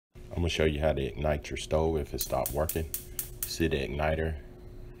I'm gonna show you how to ignite your stove if it stopped working. See, the igniter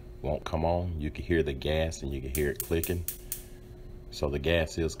won't come on. You can hear the gas and you can hear it clicking. So the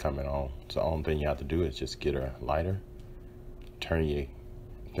gas is coming on. So the only thing you have to do is just get a lighter, turn your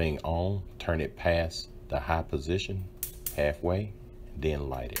thing on, turn it past the high position halfway, then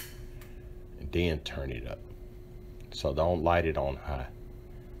light it, and then turn it up. So don't light it on high.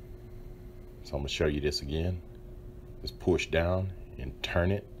 So I'm gonna show you this again. Just push down and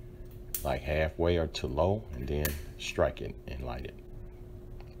turn it like halfway or to low, and then strike it and light it.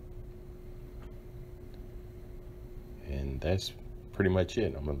 And that's pretty much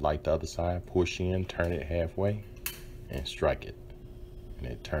it. I'm gonna light the other side, push in, turn it halfway, and strike it, and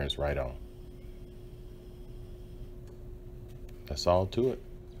it turns right on. That's all to it.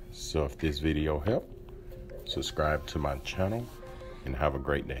 So if this video helped, subscribe to my channel and have a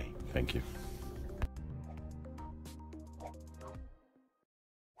great day. Thank you.